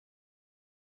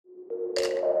Hey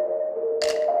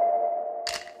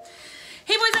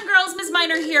boys and girls, Ms.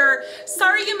 Miner here.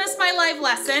 Sorry you missed my live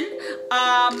lesson.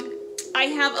 I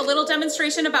have a little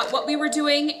demonstration about what we were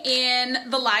doing in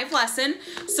the live lesson,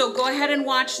 so go ahead and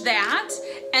watch that.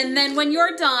 And then when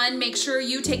you're done, make sure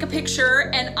you take a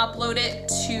picture and upload it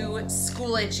to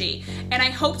Schoology. And I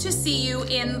hope to see you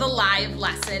in the live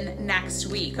lesson next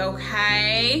week,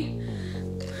 okay?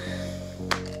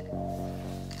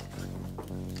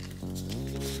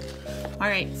 All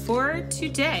right, for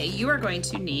today, you are going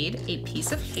to need a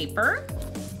piece of paper,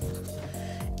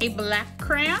 a black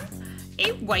crayon,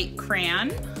 a white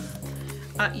crayon,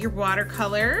 your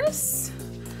watercolors,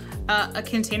 a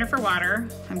container for water.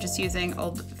 I'm just using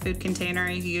old food container.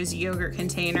 You can use yogurt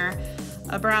container,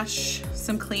 a brush,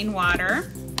 some clean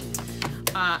water.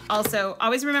 Also,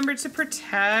 always remember to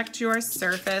protect your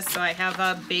surface. So I have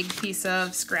a big piece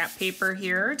of scrap paper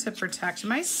here to protect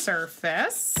my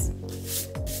surface.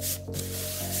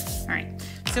 All right,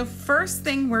 so first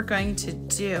thing we're going to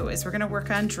do is we're gonna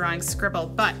work on drawing Scribble,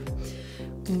 but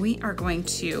we are going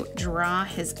to draw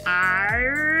his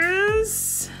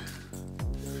eyes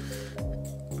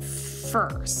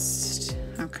first.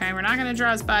 Okay, we're not gonna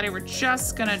draw his body, we're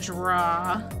just gonna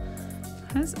draw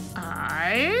his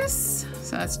eyes.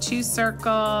 So that's 2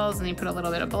 circles, and you put a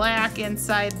little bit of black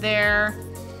inside there.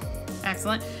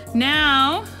 Excellent.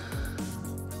 Now,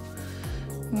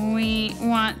 we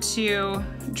want to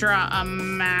draw a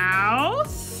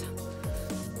mouth.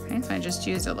 Okay, so I just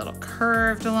used a little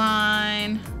curved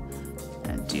line.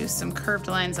 And do some curved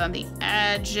lines on the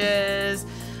edges.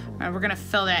 All right, we're gonna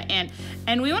fill that in.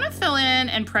 And we wanna fill in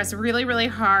and press really, really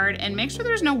hard and make sure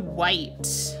there's no white.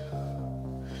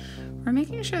 We're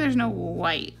making sure there's no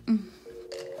white.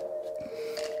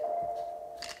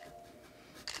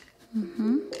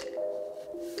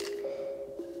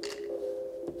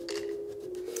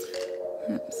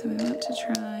 So we want to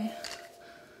try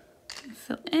and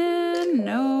fill in,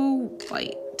 no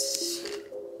white.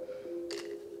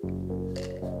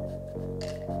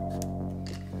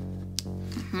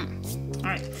 All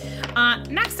right,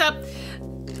 next up,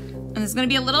 and it's gonna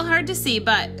be a little hard to see,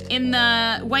 but in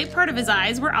the white part of his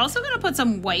eyes, we're also gonna put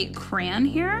some white crayon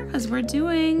here because we're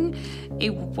doing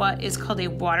what is called a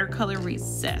watercolor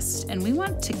resist, and we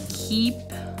want to keep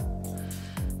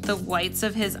the whites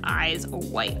of his eyes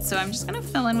white. So I'm just gonna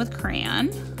fill in with crayon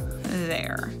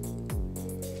there.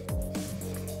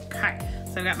 Okay,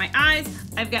 so I've got my eyes,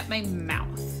 I've got my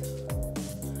mouth.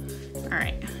 All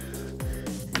right,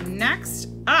 next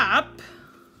up,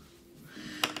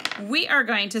 we are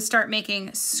going to start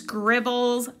making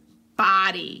Scribble's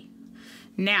body.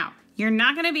 Now, you're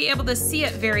not gonna be able to see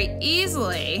it very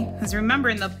easily, because remember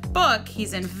in the book,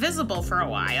 he's invisible for a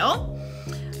while.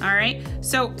 All right,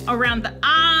 so around the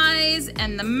eyes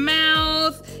and the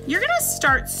mouth, you're gonna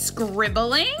start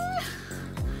scribbling.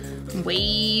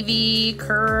 Wavy,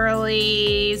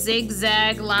 curly,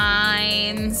 zigzag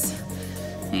lines.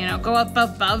 You know, go up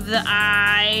above the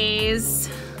eyes.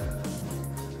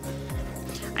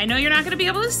 I know you're not gonna be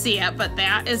able to see it, but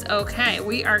that is okay.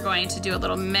 We are going to do a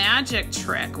little magic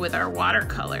trick with our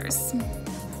watercolors. So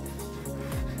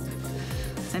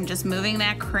I'm just moving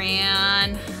that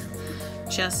crayon.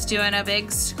 Just doing a big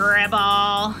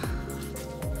scribble.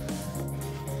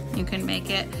 You can make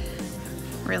it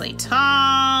really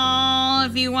tall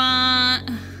if you want.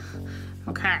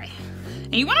 Okay.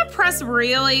 And you want to press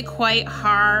really quite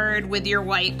hard with your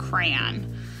white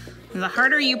crayon. The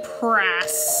harder you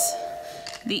press,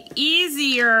 the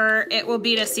easier it will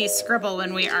be to see Scribble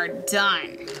when we are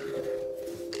done.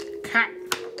 Okay.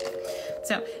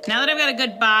 So now that I've got a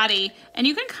good body, and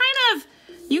you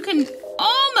can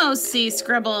almost see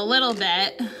Scribble a little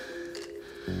bit.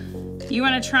 You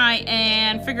want to try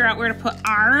and figure out where to put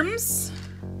arms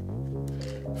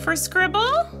for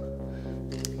Scribble.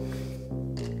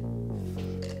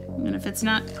 And if it's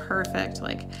not perfect,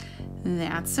 like,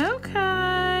 that's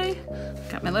okay.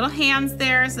 Got my little hands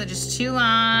there, so just 2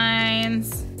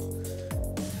 lines.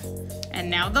 And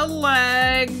now the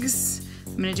legs.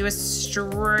 I'm gonna do a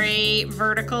straight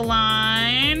vertical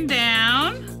line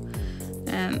down.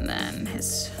 And then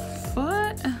his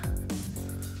foot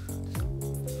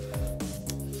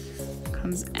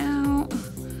comes out.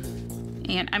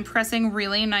 And I'm pressing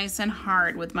really nice and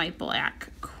hard with my black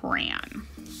crayon.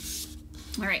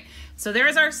 All right, so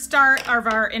there's our start of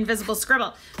our Invisible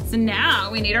Scribble. So now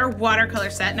we need our watercolor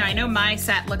set. Now I know my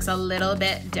set looks a little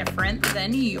bit different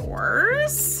than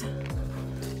yours.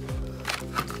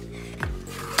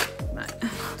 But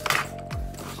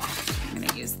I'm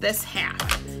gonna use this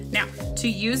half. Now, to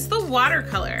use the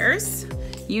watercolors,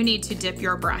 you need to dip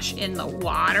your brush in the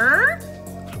water.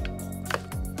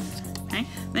 Okay,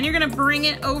 Then you're gonna bring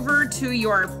it over to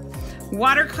your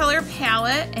watercolor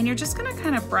palette and you're just gonna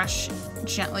kind of brush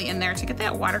gently in there to get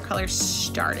that watercolor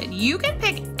started. You can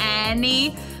pick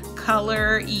any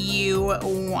color you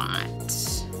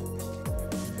want.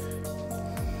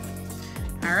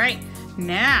 All right,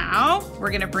 now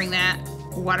we're gonna bring that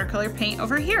watercolor paint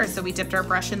over here. So we dipped our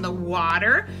brush in the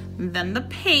water, then the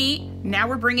paint. Now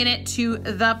we're bringing it to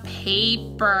the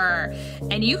paper.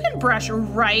 And you can brush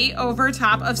right over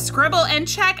top of Scribble and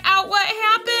check out what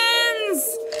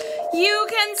happens. You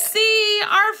can see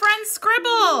our friend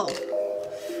Scribble.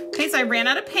 Okay, so I ran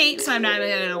out of paint, so I'm now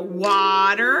gonna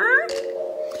water,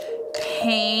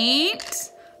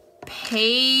 paint,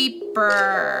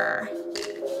 paper.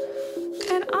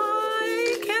 And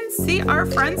I can see our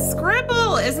friend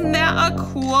Scribble. Isn't that a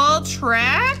cool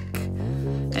trick?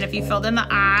 And if you filled in the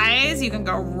eyes, you can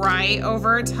go right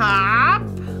over top.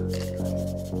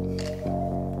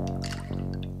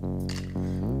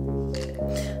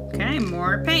 Okay,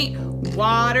 more paint.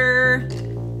 Water,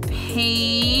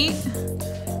 paint,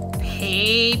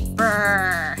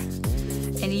 paper.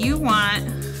 And you want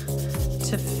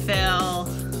to fill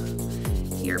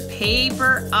your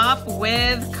paper up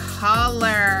with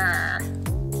color.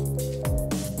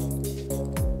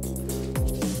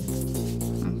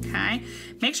 Okay,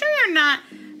 make sure you're not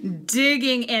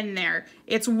digging in there.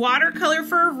 It's watercolor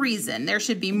for a reason. There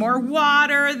should be more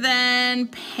water than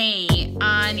paint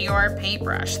on your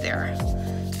paintbrush there.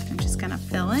 I'm just gonna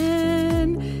fill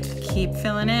in, keep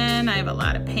filling in. I have a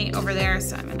lot of paint over there,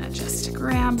 so I'm gonna just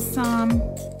grab some.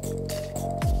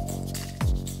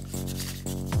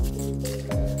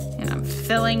 And I'm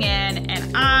filling in,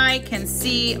 and I can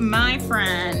see my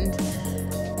friend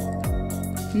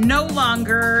no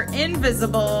longer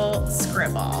Invisible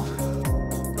Scribble.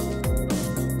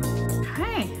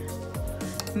 Okay,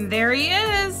 there he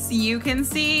is. You can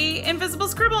see Invisible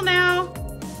Scribble now.